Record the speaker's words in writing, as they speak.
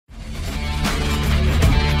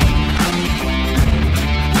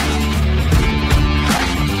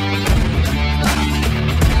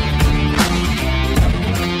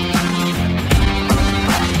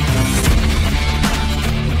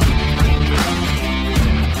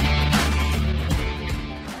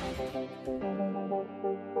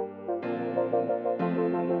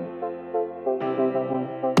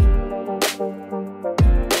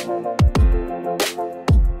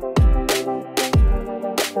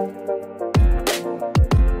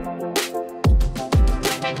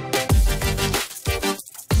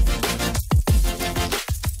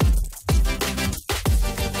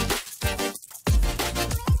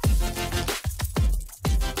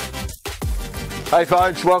Hey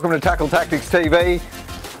folks, welcome to Tackle Tactics TV.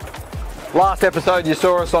 Last episode you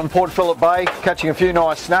saw us on Port Phillip Bay catching a few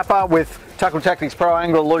nice snapper with Tackle Tactics Pro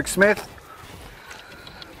Angler Luke Smith.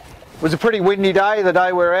 It was a pretty windy day, the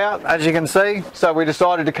day we're out, as you can see, so we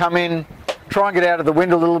decided to come in, try and get out of the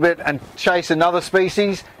wind a little bit and chase another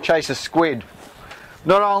species, chase a squid.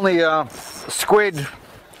 Not only squid,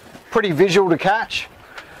 pretty visual to catch,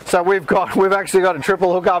 so we've actually got a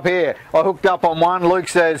triple hook up here. I hooked up on one. Luke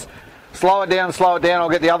says, slow it down, I'll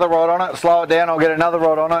get the other rod on it, slow it down, I'll get another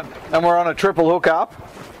rod on it, and we're on a triple hook up.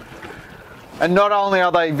 And not only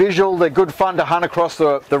are they visual, they're good fun to hunt across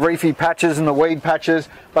the reefy patches and the weed patches,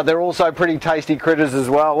 but they're also pretty tasty critters as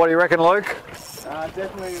well. What do you reckon, Luke?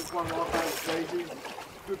 Definitely one of my favourite species.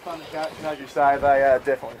 Good fun to catch, and as you say, they are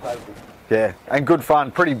definitely tasty. Yeah, and good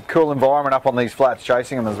fun. Pretty cool environment up on these flats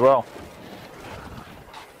chasing them as well.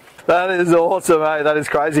 That is awesome, eh? That is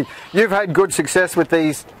crazy. You've had good success with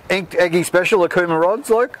these inked Eggy Special Okuma rods,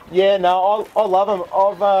 Luke? Yeah, no, I love them.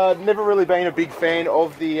 I've never really been a big fan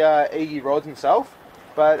of the Eggy rods themselves,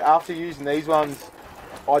 but after using these ones,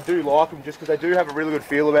 I do like them just because they do have a really good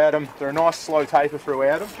feel about them. They're a nice slow taper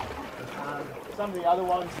throughout them. Some of the other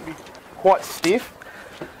ones can be quite stiff.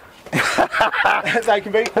 They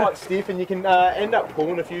can be quite stiff and you can end up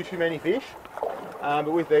pulling a few too many fish.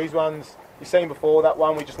 But with these ones, you've seen before, that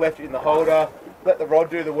one we just left it in the holder, let the rod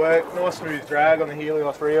do the work, nice smooth drag on the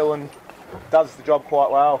Helios reel and does the job quite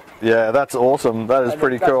well. Yeah, that's awesome. That is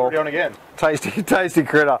pretty cool. That's on again. Tasty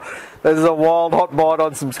critter. This is a wild hot bite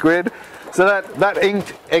on some squid. So that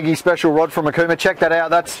inked Eggy Special rod from Okuma, check that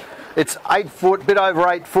out. It's 8 foot, bit over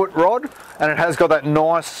 8 foot rod, and it has got that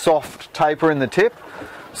nice soft taper in the tip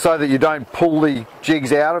so that you don't pull the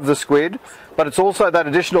jigs out of the squid, but it's also that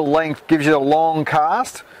additional length gives you a long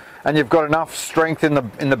cast, and you've got enough strength in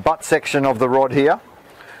the butt section of the rod here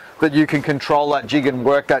that you can control that jig and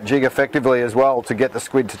work that jig effectively as well to get the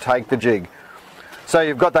squid to take the jig. So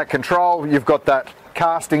you've got that control, you've got that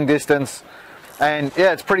casting distance, and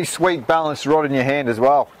yeah, it's pretty sweet balanced rod in your hand as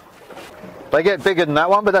well. They get bigger than that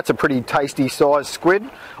one, but that's a pretty tasty sized squid.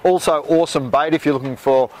 Also awesome bait if you're looking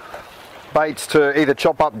for baits to either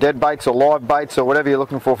chop up dead baits or live baits or whatever you're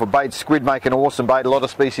looking for baits. Squid make an awesome bait. A lot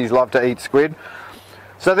of species love to eat squid.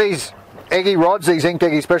 So these Eggy rods, these inked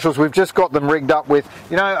Eggy Specials, we've just got them rigged up with,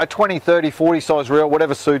 you know, a 20, 30, 40 size reel,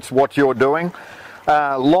 whatever suits what you're doing.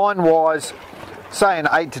 Line wise, say an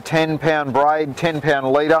 8 to 10 pound braid, 10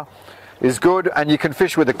 pound leader is good, and you can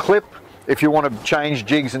fish with a clip if you want to change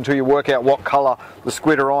jigs until you work out what colour the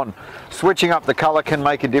squid are on. Switching up the colour can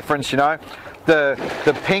make a difference, you know.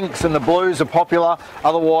 The pinks and the blues are popular,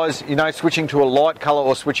 otherwise, you know, switching to a light colour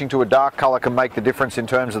or switching to a dark colour can make the difference in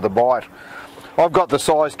terms of the bite. I've got the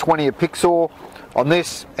size 20 Epixor on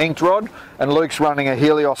this inked rod, and Luke's running a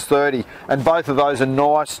Helios 30, and both of those are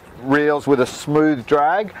nice reels with a smooth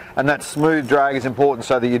drag, and that smooth drag is important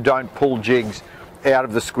so that you don't pull jigs out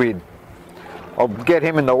of the squid. I'll get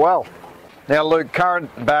him in the well. Now Luke,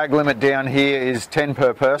 current bag limit down here is 10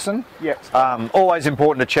 per person. Yes. Always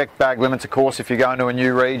important to check bag limits, of course, if you're going to a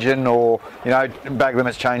new region or, you know, bag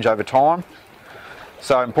limits change over time.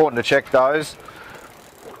 So important to check those.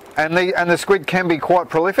 And the squid can be quite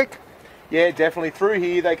prolific. Yeah, definitely. Through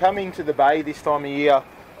here, they come into the bay this time of year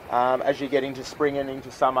as you get into spring and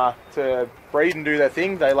into summer to breed and do their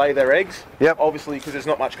thing. They lay their eggs. Yep. Obviously, because there's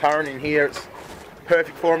not much current in here, it's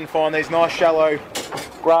perfect for them to find these nice shallow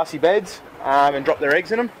grassy beds and drop their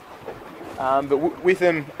eggs in them. But with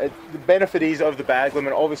them, the benefit is of the bag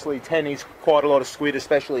limit. Obviously 10 is quite a lot of squid,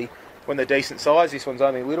 especially when they're decent size. This one's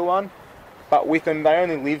only a little one. But with them, they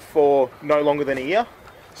only live for no longer than a year.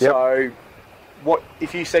 Yep. So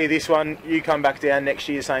if you see this one, you come back down next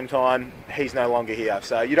year same time, he's no longer here.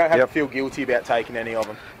 So you don't have to feel guilty about taking any of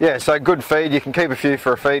them. Yeah, so good feed. You can keep a few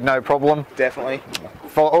for a feed, no problem. Definitely.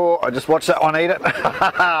 Oh, I just watched that one eat it.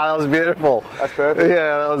 That was beautiful. That's perfect.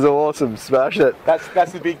 Yeah, that was awesome. Smash it.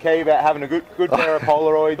 That's the big key about having a good pair of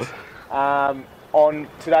Polaroids. On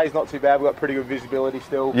today's not too bad, we've got pretty good visibility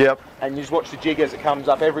still. Yep. And you just watch the jig as it comes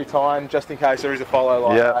up every time, just in case there is a follow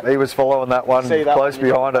like that. Yeah, he was following that one close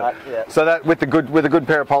behind it. Yeah. So that with a good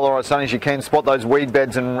pair of Polaroid sunnies, you can spot those weed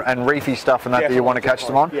beds and reefy stuff and that you want to catch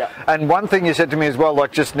them on. Yeah. And one thing you said to me as well,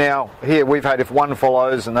 like just now here we've had if one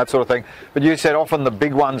follows and that sort of thing, but you said often the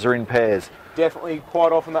big ones are in pairs. Definitely,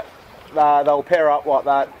 quite often that they'll pair up like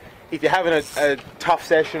that. If you're having a tough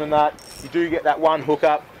session and that, you do get that one hook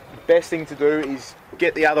up. The best thing to do is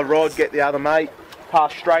get the other rod, get the other mate,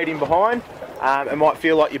 pass straight in behind. It might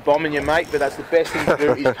feel like you're bombing your mate, but that's the best thing to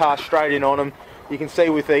do is pass straight in on them. You can see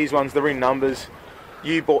with these ones, they're in numbers.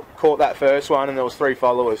 You caught that first one and there was 3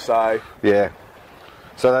 followers, so... Yeah.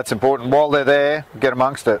 So that's important. While they're there, get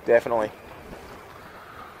amongst it. Definitely.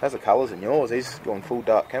 How's the colours in yours? He's gone full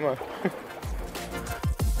dark camo.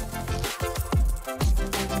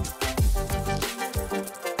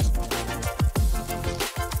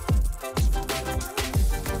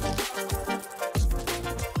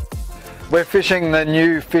 We're fishing the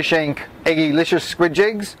new Fish Inc. Egilicious squid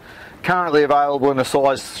jigs, currently available in a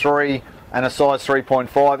size 3 and a size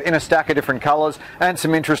 3.5 in a stack of different colours and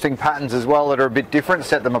some interesting patterns as well that are a bit different,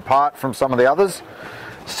 set them apart from some of the others.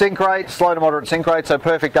 Sink rate, slow to moderate sink rate, so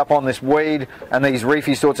perfect up on this weed and these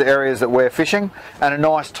reefy sorts of areas that we're fishing, and a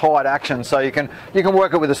nice tight action, so you can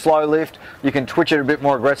work it with a slow lift, you can twitch it a bit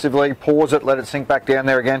more aggressively, pause it, let it sink back down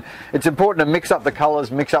there again. It's important to mix up the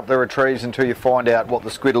colours, mix up the retrieves until you find out what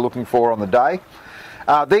the squid are looking for on the day.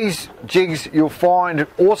 These jigs, you'll find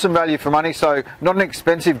awesome value for money, so not an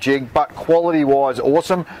expensive jig, but quality wise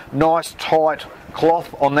awesome. Nice tight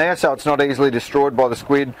cloth on there so it's not easily destroyed by the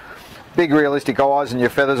squid. Big realistic eyes and your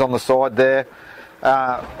feathers on the side there.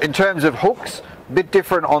 In terms of hooks, a bit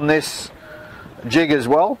different on this jig as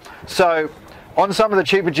well. So on some of the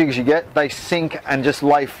cheaper jigs you get, they sink and just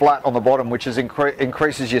lay flat on the bottom, which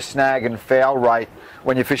increases your snag and foul rate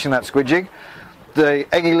when you're fishing that squid jig. The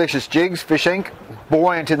Egilicious jigs, Fish Inc.,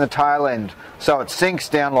 buoyant in the tail end, so it sinks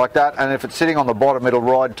down like that, and if it's sitting on the bottom it'll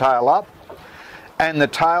ride tail up. And the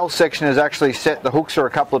tail section is actually set, the hooks are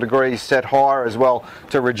a couple of degrees set higher as well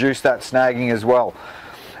to reduce that snagging as well.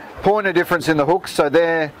 Point of difference in the hooks, so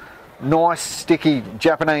they're nice sticky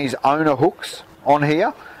Japanese owner hooks on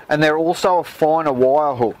here, and they're also a finer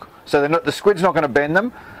wire hook, so the squid's not going to bend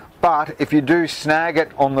them, but if you do snag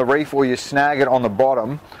it on the reef or you snag it on the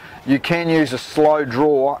bottom, you can use a slow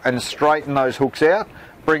draw and straighten those hooks out,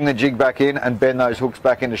 bring the jig back in and bend those hooks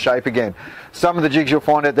back into shape again. Some of the jigs you'll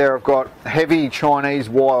find out there have got heavy Chinese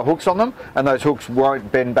wire hooks on them, and those hooks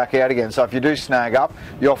won't bend back out again. So if you do snag up,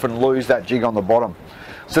 you often lose that jig on the bottom.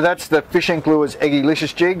 So that's the Fish Inc. Lures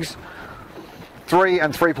Egilicious jigs, 3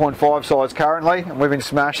 and 3.5 size currently, and we've been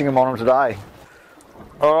smashing them on them today.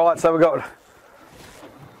 Alright, so we've got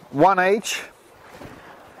one each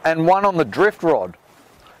and one on the drift rod.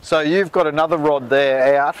 So you've got another rod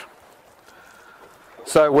there out.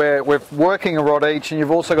 So we're working a rod each, and you've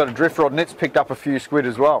also got a drift rod, and it's picked up a few squid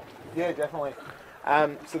as well. Yeah, definitely.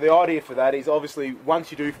 So the idea for that is obviously once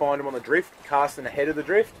you do find them on the drift, casting ahead of the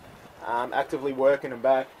drift, actively working them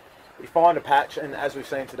back. You find a patch, and as we've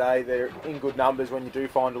seen today, they're in good numbers when you do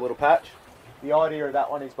find a little patch. The idea of that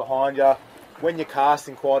one is behind you. When you're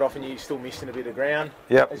casting, quite often you're still missing a bit of ground.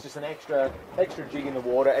 Yep. It's just an extra jig in the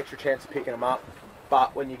water, extra chance of picking them up.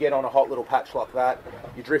 But when you get on a hot little patch like that,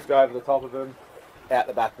 you drift over the top of them, out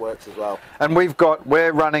the back works as well. And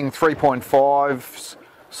we're running 3.5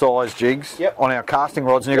 size jigs on our casting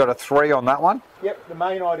rods, and you've got a 3 on that one? Yep, the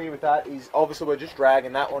main idea with that is obviously we're just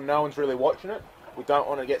dragging that one, no one's really watching it. We don't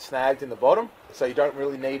want to get snagged in the bottom, so you don't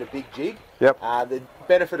really need a big jig. Yep. The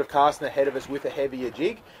benefit of casting ahead of us with a heavier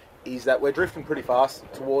jig is that we're drifting pretty fast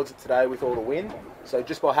towards it today with all the wind. So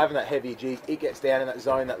just by having that heavier jig, it gets down in that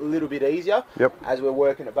zone that little bit easier as we're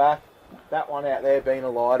working it back. That one out there being a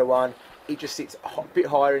lighter one, it just sits a bit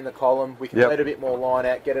higher in the column. We can let a bit more line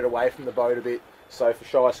out, get it away from the boat a bit. So for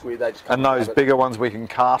shy squid, they just come. And those bigger ones we can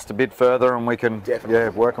cast a bit further, and we can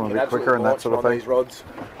work them a bit quicker and that sort of thing. These rods.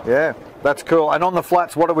 Yeah, that's cool. And on the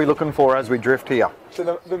flats, what are we looking for as we drift here?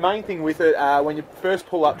 So the main thing with it, when you first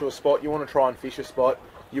pull up to a spot, you want to try and fish a spot.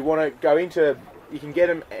 You want to go into, you can get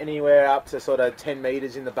them anywhere up to sort of 10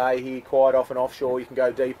 metres in the bay here, quite often offshore. You can go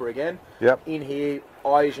deeper again. Yep. In here,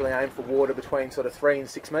 I usually aim for water between sort of 3 and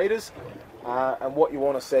 6 metres. And what you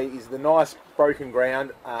want to see is the nice broken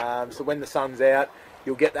ground. So when the sun's out,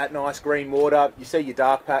 you'll get that nice green water. You see your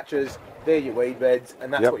dark patches, they're your weed beds,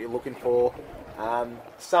 and that's what you're looking for.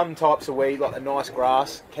 Some types of weed, like the nice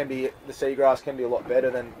grass, the seagrass can be a lot better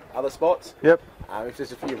than other spots. Yep. If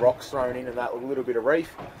there's a few rocks thrown in and that, a little bit of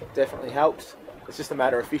reef, definitely helps. It's just a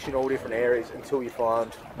matter of fishing all different areas until you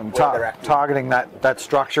find where they're active. Targeting that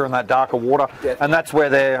structure and that darker water. Definitely. And that's where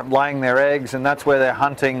they're laying their eggs, and that's where they're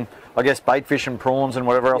hunting, I guess, bait fish and prawns and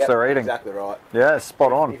whatever else they're eating. Exactly right. Yeah,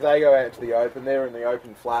 spot on. If they go out into the open, they're in the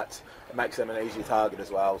open flats, it makes them an easier target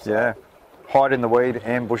as well. So. Yeah. Hide in the weed,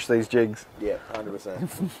 ambush these jigs. Yeah,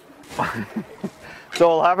 100%. It's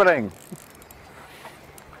all happening.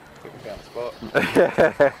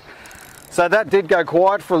 Spot. So that did go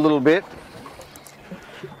quiet for a little bit.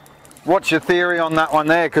 What's your theory on that one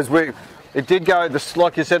there? Because it did go,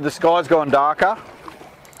 like you said, the sky's gone darker.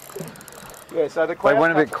 Yeah, so the clouds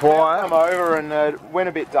went a bit quiet. Come over and went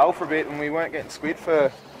a bit dull for a bit, and we weren't getting squid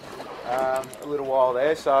for a little while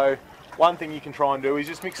there. So one thing you can try and do is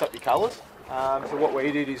just mix up your colours. So what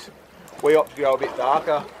we did is we opted to go a bit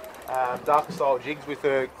darker style jigs with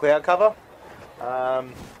a cloud cover.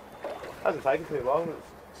 Hasn't taken too long.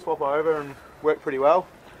 Swap over and work pretty well.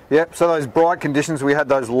 Yep, so those bright conditions, we had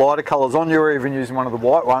those lighter colours on. You were even using one of the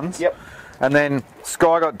white ones. Yep. And then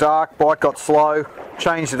sky got dark, bite got slow,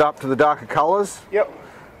 changed it up to the darker colours. Yep.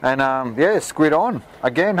 And yeah, squid on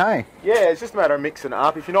again, hey? Yeah, it's just a matter of mixing it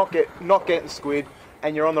up. If you're not getting squid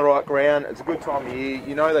and you're on the right ground, it's a good time of year.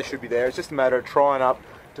 You know they should be there. It's just a matter of trying up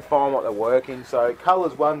to find what they're working. So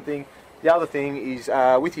colour's one thing. The other thing is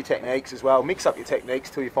with your techniques as well. Mix up your techniques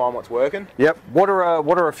till you find what's working. Yep. What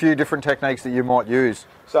are a few different techniques that you might use?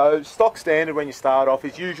 So stock standard when you start off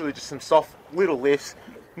is usually just some soft little lifts,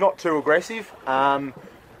 not too aggressive.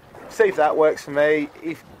 See if that works for me.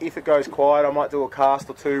 If it goes quiet, I might do a cast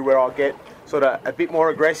or two where I'll get sort of a bit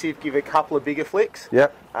more aggressive, give a couple of bigger flicks.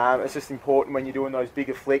 Yep. It's just important when you're doing those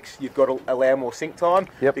bigger flicks, you've got to allow more sink time.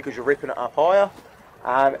 Yep. Because you're ripping it up higher.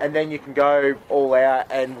 And then you can go all out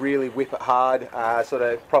and really whip it hard, sort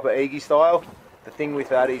of proper Eggie style. The thing with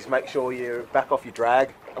that is make sure you back off your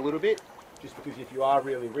drag a little bit, just because if you are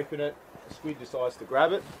really ripping it, the squid decides to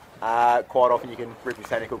grab it. Quite often you can rip your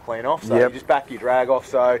tentacle clean off, so you just back your drag off,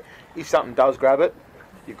 so if something does grab it,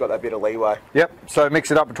 you've got that bit of leeway. Yep, so mix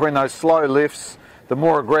it up between those slow lifts, the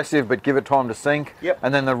more aggressive but give it time to sink,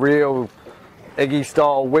 and then the real Eggie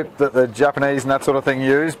style whip that the Japanese and that sort of thing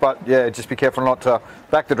use, but yeah, just be careful not to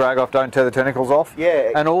back the drag off, don't tear the tentacles off.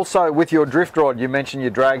 Yeah. And also with your drift rod, you mentioned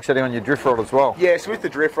your drag setting on your drift rod as well. Yeah, so with the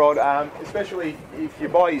drift rod, especially if you're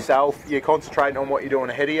by yourself, you're concentrating on what you're doing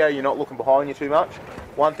ahead of you, you're not looking behind you too much.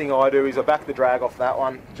 One thing I do is I back the drag off that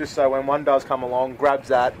one, just so when one does come along, grabs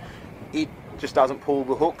that, it just doesn't pull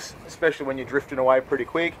the hooks, especially when you're drifting away pretty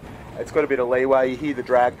quick. It's got a bit of leeway, you hear the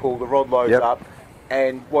drag pull, the rod loads up.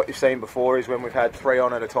 And what you've seen before is when we've had 3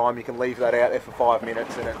 on at a time, you can leave that out there for 5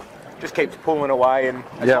 minutes and it just keeps pulling away. And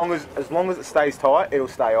as long as it stays tight, it'll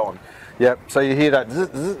stay on. Yep. So you hear that zzz,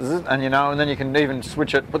 zzz, zzz, and you know, and then you can even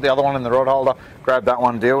switch it, put the other one in the rod holder, grab that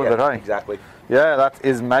one, deal with it. Hey, exactly. Yeah, that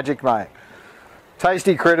is magic, mate.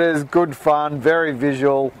 Tasty critters, good fun, very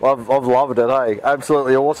visual. I've loved it. Hey,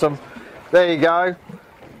 absolutely awesome. There you go.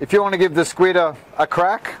 If you want to give the squid a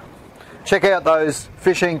crack, check out those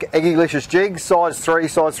Fish Inc. Egilicious jigs, size 3,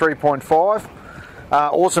 size 3.5.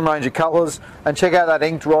 Awesome range of colours. And check out that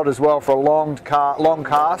inked rod as well for a long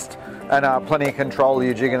cast and plenty of control of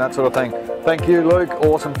your jig and that sort of thing. Thank you, Luke.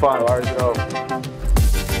 Awesome fun. No worries at all.